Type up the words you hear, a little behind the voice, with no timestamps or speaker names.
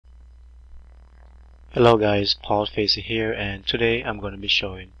Hello guys, Paul Facey here, and today I'm going to be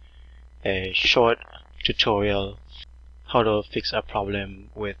showing a short tutorial how to fix a problem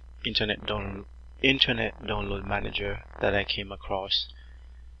with Internet Download Manager that I came across.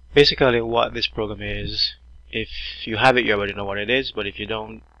 Basically what this program is, if you have it you already know what it is, but if you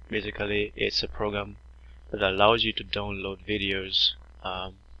don't, basically it's a program that allows you to download videos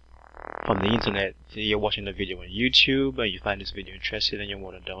from the internet. So you're watching a video on YouTube and you find this video interesting and you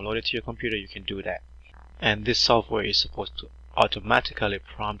want to download it to your computer, you can do that. And this software is supposed to automatically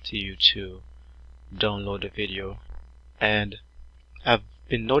prompt you to download the video, and I've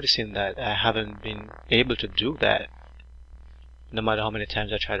been noticing that I haven't been able to do that no matter how many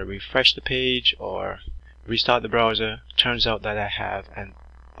times I try to refresh the page or restart the browser. Turns out that I have an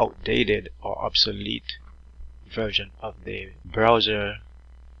outdated or obsolete version of the browser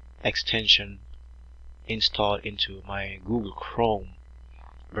extension installed into my Google Chrome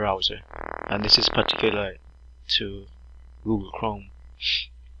browser, and this is particular to Google Chrome,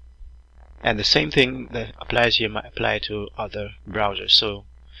 and the same thing that applies here might apply to other browsers, so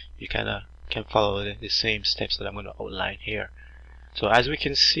you kinda can follow the same steps that I'm going to outline here. So as we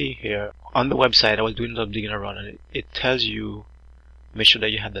can see here on the website, I was doing some digging around and it tells you make sure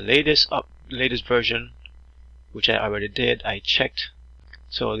that you have the latest version, which I already did. I checked.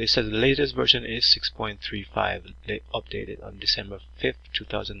 So this says the latest version is 6.35. They updated on December 5th,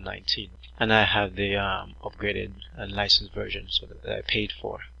 2019. And I have the upgraded and licensed version, so that I paid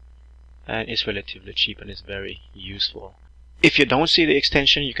for. And it's relatively cheap and it's very useful. If you don't see the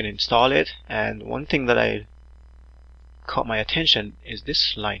extension, you can install it. And one thing that I caught my attention is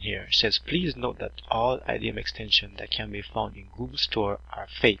this line here. It says, please note that all IDM extensions that can be found in Google Store are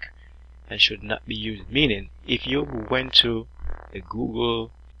fake and should not be used. Meaning, if you went to the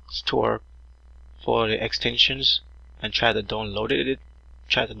Google Store for the extensions and try to download it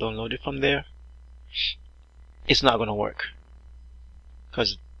from there, it's not going to work,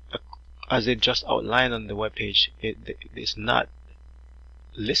 because as it just outlined on the web page, it's not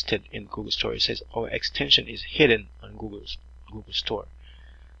listed in Google Store. It says our extension is hidden on Google Store.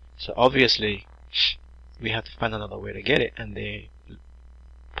 So obviously we have to find another way to get it, and they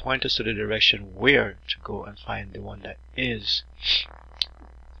point us to the direction where to go and find the one that is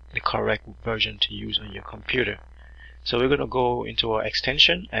the correct version to use on your computer. So we're going to go into our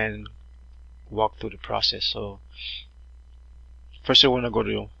extension and walk through the process. So first you want to go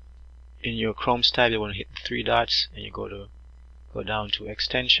to, in your Chrome tab, you want to hit the three dots and you go down to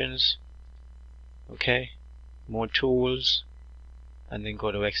extensions, okay, more tools, and then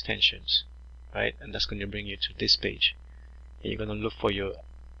go to extensions, right? And that's going to bring you to this page. And you're going to look for your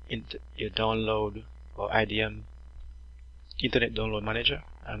download or IDM Internet Download Manager.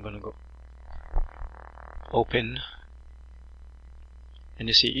 I'm going to go open, and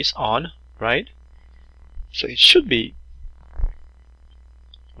you see it's on, right? So it should be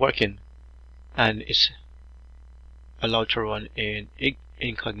working, and it's allowed to run in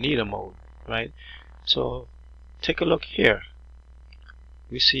incognito mode, right? So take a look here.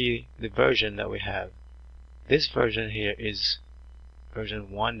 We see the version that we have. This version here is version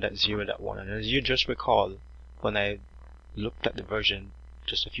 1.0.1, and as you just recall, when I looked at the version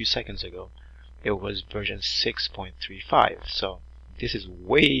just a few seconds ago, it was version 6.35. so this is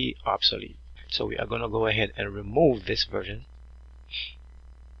way obsolete. So we are going to go ahead and remove this version.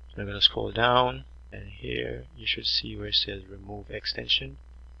 I'm going to scroll down, and here you should see where it says remove extension.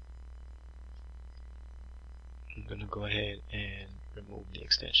 I'm going to go ahead and remove the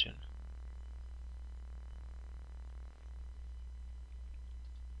extension.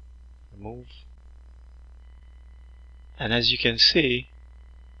 Remove. And as you can see,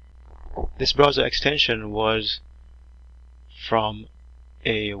 this browser extension was from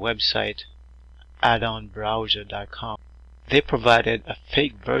a website, addonbrowser.com. They provided a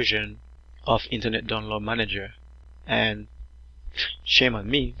fake version of Internet Download Manager, and shame on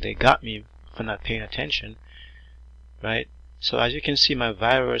me, they got me for not paying attention, right? So as you can see, my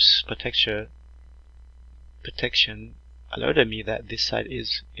virus protection alerted me that this site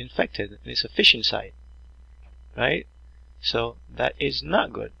is infected and it's a phishing site, right? So that is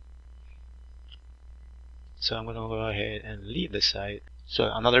not good. So I'm going to go ahead and leave the site. So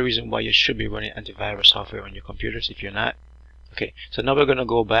another reason why you should be running antivirus software on your computers if you're not. Okay, so now we're going to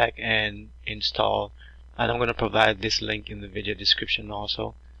go back and install, and I'm going to provide this link in the video description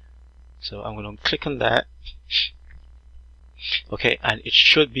also. So I'm going to click on that. Okay, and it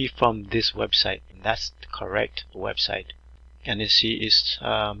should be from this website, and that's the correct website. And you see it's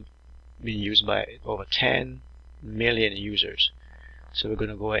being used by over 10 million users. So we're going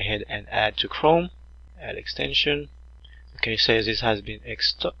to go ahead and add to Chrome, add extension. Okay, it says this has been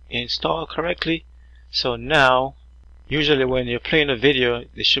installed correctly. So now, usually when you're playing a video,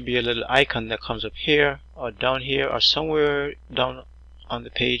 there should be a little icon that comes up here or down here or somewhere down on the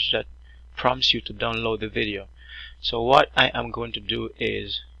page that prompts you to download the video. So what I am going to do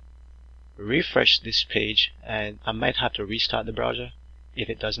is refresh this page, and I might have to restart the browser if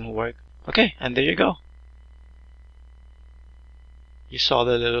it doesn't work. Okay, and there you go. You saw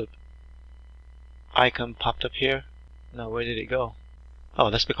the little icon popped up here. Now where did it go? Oh,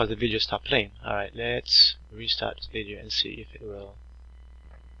 that's because the video stopped playing. Alright, let's restart this video and see if it will.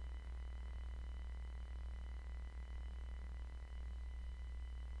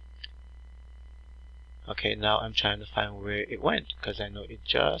 Okay, now I'm trying to find where it went because I know it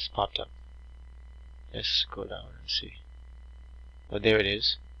just popped up. Let's go down and see. Oh, there it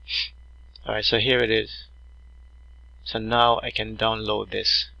is. Alright, so here it is. So now I can download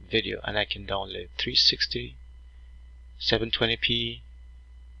this video, and I can download 360, 720p,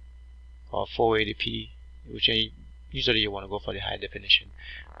 or 480p, which usually you want to go for the high definition.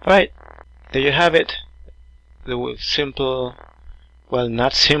 Alright, there you have it. The simple, well,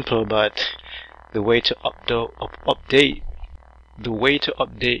 not simple, but the way to update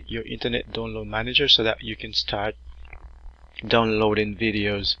your Internet Download Manager so that you can start downloading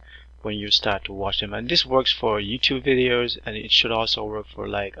videos when you start to watch them. And this works for YouTube videos, and it should also work for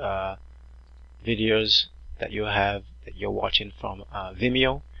like videos that you're watching from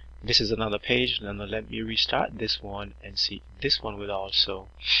Vimeo. This is another page. Now let me restart this one and see. This one will also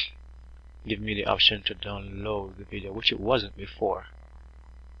give me the option to download the video, which it wasn't before.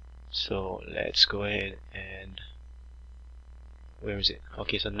 So let's go ahead and, where is it?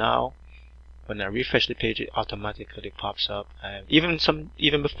 Okay, so now when I refresh the page, it automatically pops up, and even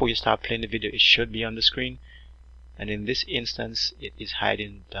before you start playing the video, it should be on the screen. And in this instance, it is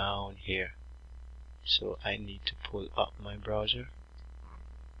hiding down here. So I need to pull up my browser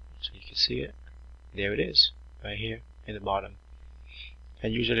so you can see it. There it is, right here in the bottom.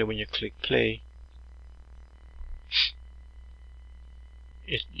 And usually when you click play,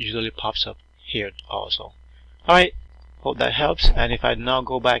 it usually pops up here also. Alright, hope that helps. And if I now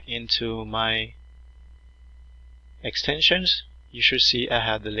go back into my extensions, you should see I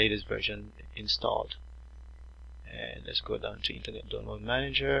have the latest version installed. And let's go down to Internet Download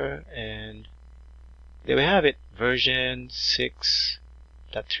Manager, and there we have it, version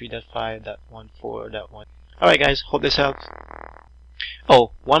 6.3.5.14.1. Alright guys, hope this helps.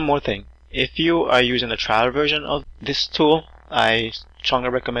 Oh, one more thing. If you are using a trial version of this tool, I strongly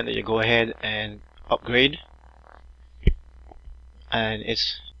recommend that you go ahead and upgrade. And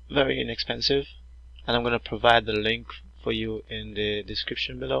it's very inexpensive, and I'm going to provide the link for you in the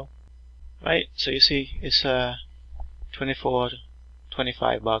description below. Right, so you see it's $25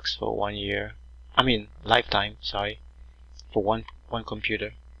 for 1 year. I mean lifetime, sorry, for one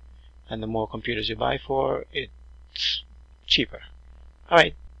computer. And the more computers you buy for, it's cheaper.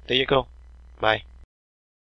 Alright, there you go. Bye.